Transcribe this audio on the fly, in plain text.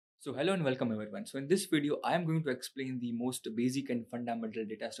So hello and welcome everyone. So in this video, I am going to explain the most basic and fundamental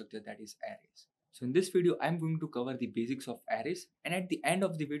data structure, that is arrays. So in this video, I am going to cover the basics of arrays, and at the end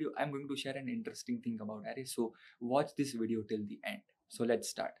of the video, I am going to share an interesting thing about arrays. So watch this video till the end. So let's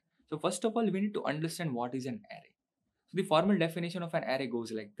start. So first of all, we need to understand what is an array. So the formal definition of an array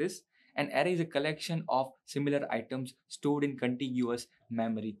goes like this. An array is a collection of similar items stored in contiguous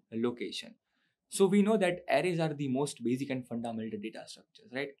memory location. So we know that arrays are the most basic and fundamental data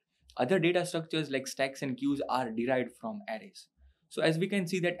structures, right? Other data structures like stacks and queues are derived from arrays. So as we can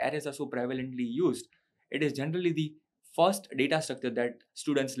see that arrays are so prevalently used, it is generally the first data structure that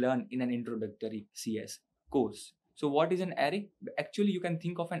students learn in an introductory CS course. So what is an array? Actually, you can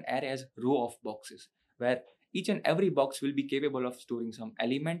think of an array as row of boxes where each and every box will be capable of storing some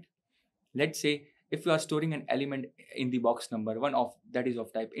element. Let's say if you are storing an element in the box number 1 of that is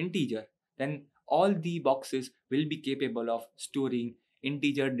of type integer, then all the boxes will be capable of storing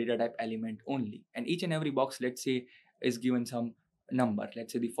integer data type element only, and each and every box, let's say, is given some number.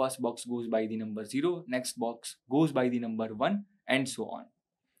 Let's say the first box goes by the number 0, next box goes by the number 1, and so on.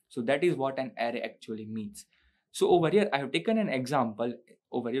 So that is what an array actually means. So over here I have taken an example.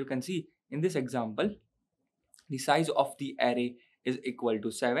 Over here you can see in this example the size of the array is equal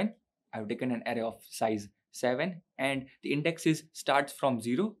to 7. I have taken an array of size 7 and the indexes starts from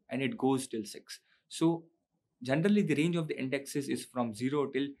 0 and it goes till 6. So generally the range of the indexes is from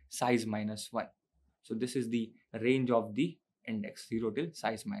 0 till size minus 1. So this is the range of the index 0 till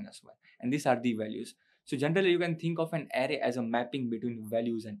size minus 1, and these are the values. So generally you can think of an array as a mapping between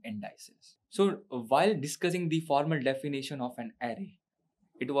values and indices. So while discussing the formal definition of an array,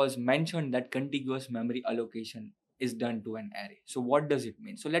 it was mentioned that contiguous memory allocation is done to an array. So what does it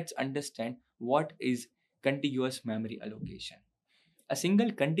mean? So let's understand what is contiguous memory allocation. A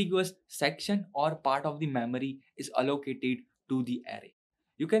single contiguous section or part of the memory is allocated to the array.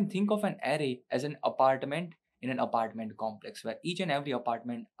 You can think of an array as an apartment in an apartment complex where each and every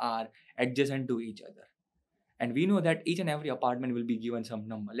apartment are adjacent to each other. And we know that each and every apartment will be given some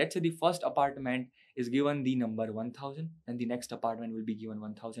number. Let's say the first apartment is given the number 1000, and the next apartment will be given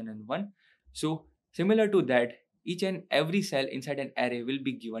 1001. So similar to that, each and every cell inside an array will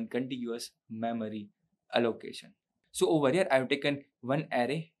be given contiguous memory allocation. So over here I have taken one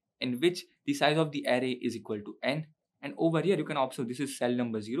array in which the size of the array is equal to n, and over here you can observe this is cell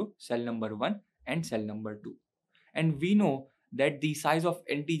number 0, cell number 1, and cell number 2. And we know that the size of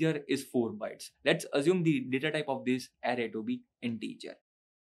integer is 4 bytes. Let's assume the data type of this array to be integer.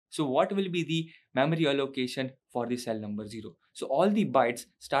 So what will be the memory allocation for the cell number 0? So all the bytes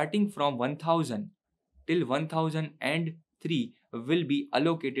starting from 1000 till 1003 will be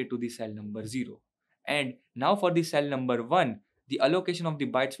allocated to the cell number 0. And now for the cell number 1, the allocation of the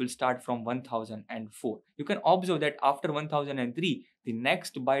bytes will start from 1004. You can observe that after 1003, the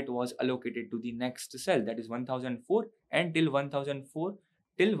next byte was allocated to the next cell, that is 1004, and till 1004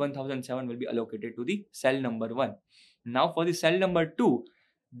 till 1007 will be allocated to the cell number 1. Now for the cell number 2,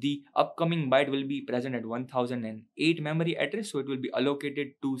 the upcoming byte will be present at 1008 memory address, so it will be allocated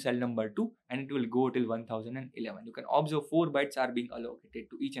to cell number 2 and it will go till 1011. You can observe 4 bytes are being allocated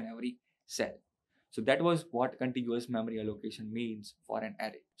to each and every cell. So that was what contiguous memory allocation means for an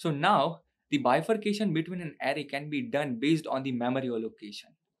array. So now the bifurcation between an array can be done based on the memory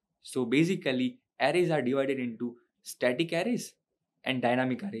allocation. So basically arrays are divided into static arrays and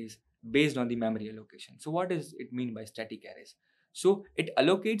dynamic arrays based on the memory allocation. So what does it mean by static arrays? So it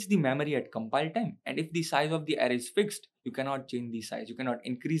allocates the memory at compile time, and if the size of the array is fixed, you cannot change the size. You cannot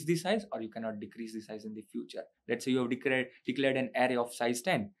increase the size or you cannot decrease the size in the future. Let's say you have declared an array of size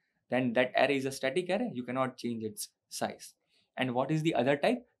 10, then that array is a static array. You cannot change its size. And what is the other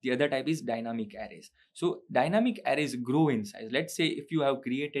type? The other type is dynamic arrays. So dynamic arrays grow in size. Let's say if you have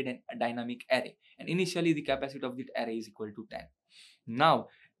created a dynamic array and initially the capacity of that array is equal to 10. Now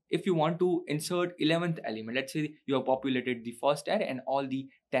if you want to insert 11th element, let's say you have populated the first array and all the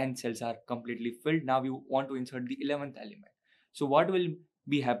 10 cells are completely filled. Now you want to insert the 11th element. So what will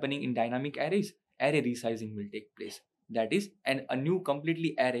be happening in dynamic arrays? Array resizing will take place. That is, and a new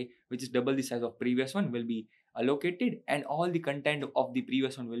completely array which is double the size of previous one will be allocated, and all the content of the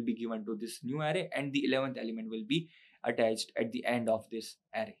previous one will be given to this new array, and the 11th element will be attached at the end of this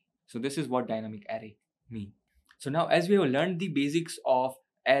array. So this is what dynamic array mean. So now as we have learned the basics of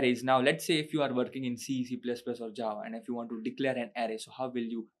arrays, now let's say if you are working in C, C++ or Java, and if you want to declare an array, so how will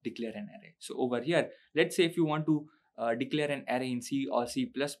you declare an array? So over here, let's say if you want to declare an array in C or C++,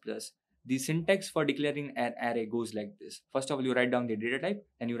 the syntax for declaring an array goes like this. First of all, you write down the data type,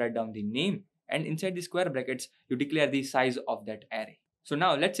 then you write down the name, and inside the square brackets, you declare the size of that array. So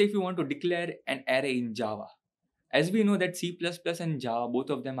now let's say if you want to declare an array in Java, As we know that C++ and Java, both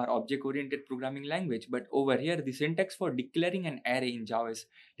of them are object-oriented programming language, but over here the syntax for declaring an array in Java is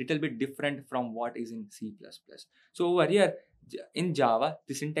little bit different from what is in C++. So over here in Java,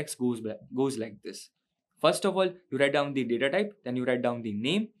 the syntax goes like this. First of all, you write down the data type, then you write down the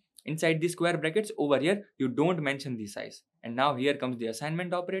name. Inside the square brackets over here, you don't mention the size. And now here comes the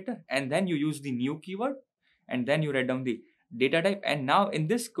assignment operator, and then you use the new keyword, and then you write down the data type, and now in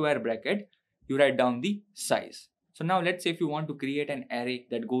this square bracket, you write down the size. So now let's say if you want to create an array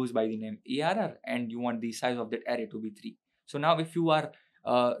that goes by the name ARR and you want the size of that array to be 3. So now if you are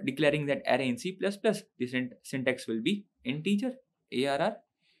declaring that array in C++, the syntax will be integer ARR,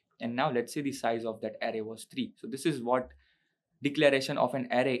 and now let's say the size of that array was 3. So this is what declaration of an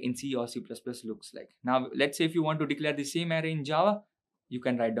array in C or C++ looks like. Now let's say if you want to declare the same array in Java, you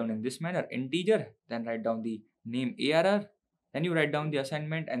can write down in this manner: integer, then write down the name ARR, then you write down the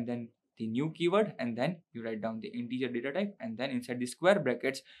assignment and then the new keyword, and then you write down the integer data type, and then inside the square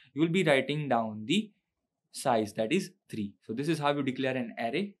brackets you will be writing down the size, that is 3. So this is how you declare an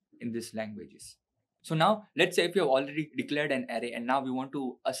array in these languages. So now let's say if you have already declared an array and now we want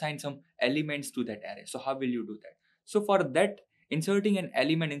to assign some elements to that array. So how will you do that? So for that, inserting an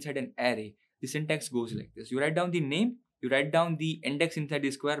element inside an array, the syntax goes like this. You write down the name, you write down the index inside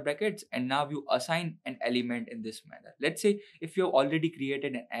the square brackets, and now you assign an element in this manner. Let's say if you have already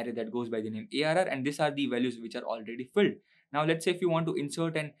created an array that goes by the name ARR, and these are the values which are already filled. Now let's say if you want to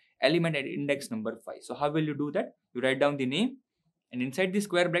insert an element at index number 5. So how will you do that? You write down the name, and inside the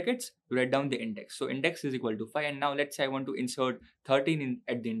square brackets, you write down the index. So index is equal to 5, and now let's say I want to insert 13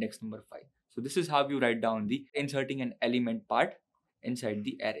 at the index number 5. So this is how you write down the inserting an element part inside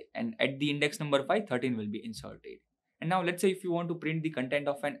the array, and at the index number 5, 13 will be inserted. And now let's say if you want to print the content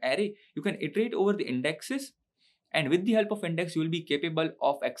of an array, you can iterate over the indexes, and with the help of index, you will be capable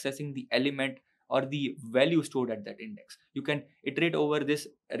of accessing the element or the value stored at that index. You can iterate over this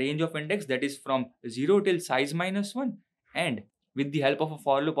range of index, that is from 0 till size minus 1, and with the help of a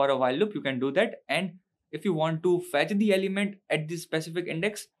for loop or a while loop, you can do that. And if you want to fetch the element at this specific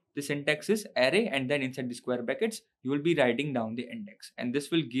index, the syntax is array, and then inside the square brackets, you will be writing down the index, and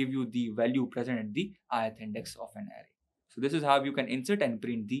this will give you the value present at the ith index of an array. So this is how you can insert and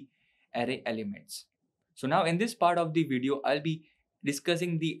print the array elements. So now in this part of the video, I'll be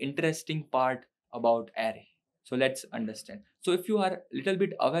discussing the interesting part about array. So let's understand. So if you are a little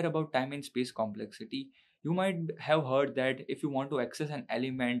bit aware about time and space complexity, you might have heard that if you want to access an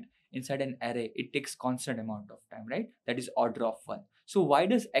element inside an array, it takes constant amount of time, right? That is order of 1. So why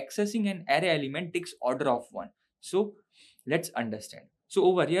does accessing an array element takes order of 1? So let's understand. So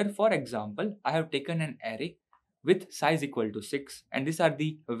over here, for example, I have taken an array with size equal to 6, and these are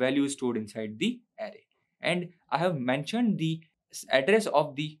the values stored inside the array. And I have mentioned the address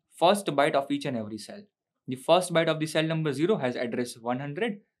of the first byte of each and every cell. The first byte of the cell number 0 has address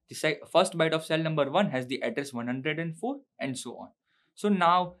 100. The first byte of cell number 1 has the address 104, and so on. So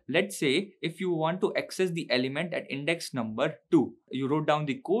now let's say if you want to access the element at index number 2, you wrote down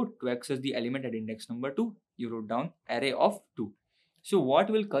the code to access the element at index number 2. You wrote down array of 2. So what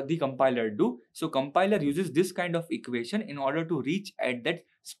will the compiler do? So compiler uses this kind of equation in order to reach at that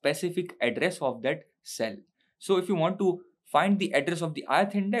specific address of that cell. So if you want to find the address of the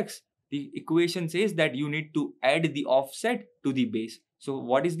ith index, the equation says that you need to add the offset to the base. So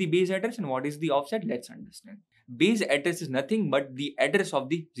what is the base address and what is the offset? Let's understand. Base address is nothing but the address of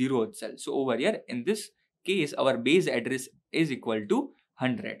the 0th cell. So over here in this case, our base address is equal to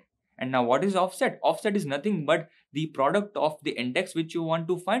 100. And now what is offset? Offset is nothing but the product of the index which you want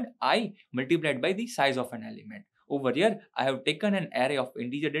to find, I, multiplied by the size of an element. Over here, I have taken an array of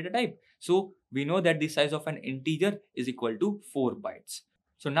integer data type. So we know that the size of an integer is equal to 4 bytes.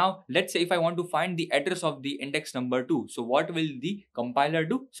 So now let's say if I want to find the address of the index number 2. So what will the compiler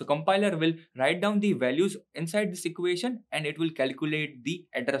do? So compiler will write down the values inside this equation, and it will calculate the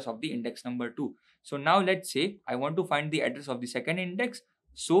address of the index number 2. So now let's say I want to find the address of the second index.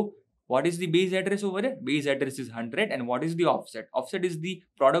 So what is the base address over here? Base address is 100. And what is the offset? Offset is the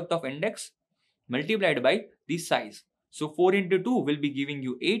product of index multiplied by the size. So 4 into 2 will be giving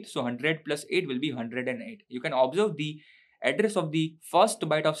you 8. So 100 plus 8 will be 108. You can observe the address of the first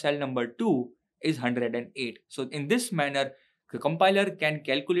byte of cell number 2 is 108. So in this manner, the compiler can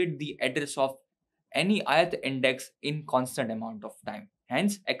calculate the address of any ith index in constant amount of time.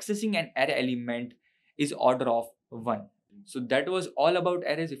 Hence, accessing an array element is order of 1. So that was all about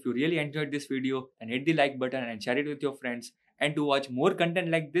arrays. If you really enjoyed this video, then hit the like button and share it with your friends. And to watch more content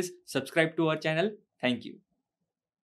like this, subscribe to our channel. Thank you.